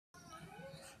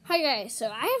Hi guys, so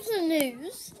I have some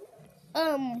news.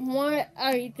 One,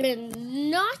 I did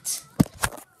not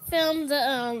film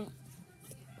the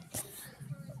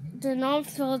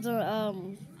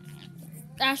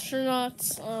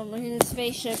astronauts in the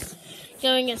spaceship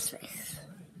going in space.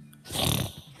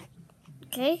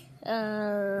 Okay,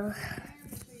 do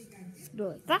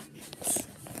like that.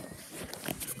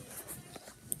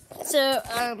 So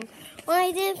why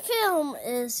I didn't film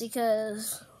is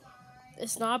because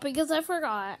it's not because I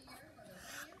forgot.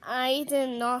 I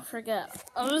did not forget.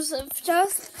 I was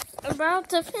just about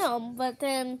to film, but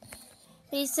then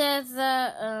he said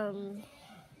that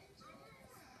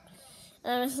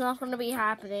it's not going to be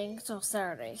happening until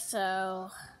Saturday.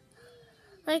 So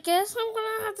I guess I'm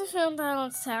going to have to film that on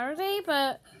Saturday,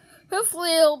 but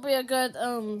hopefully it'll be a good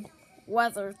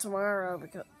weather tomorrow.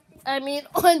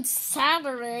 On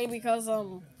Saturday because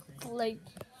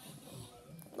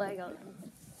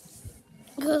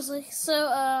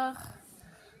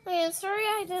Okay, sorry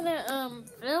I didn't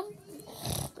film.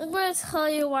 I'm gonna tell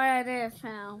you why I didn't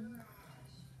film.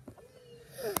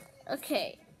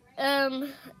 Okay.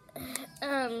 The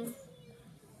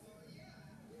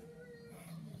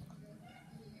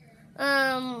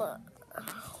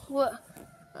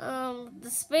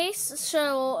space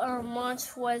shuttle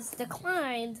launch was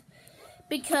declined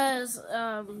because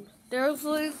there's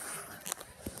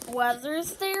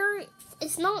weather's there.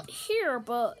 It's not here,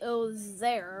 but it was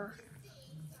there.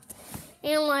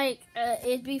 And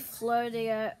it'd be floating,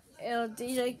 it'll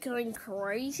be going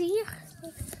crazy.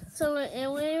 So it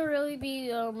wouldn't really be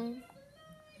it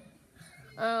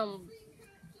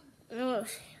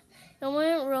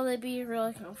wouldn't really be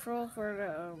really comfortable for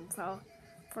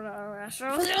the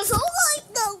astronauts.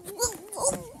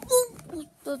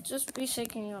 They'll just be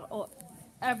shaking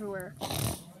everywhere.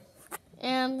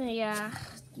 And yeah,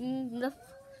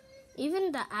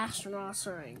 even the astronauts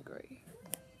are angry.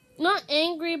 Not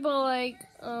angry, but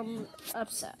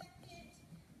upset.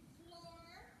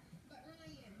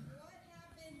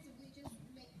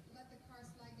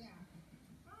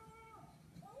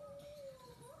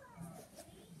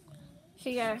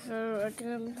 Okay guys, so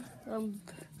again,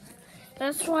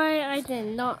 that's why I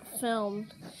did not film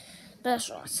the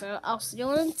shot, so I'll see you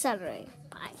on Saturday.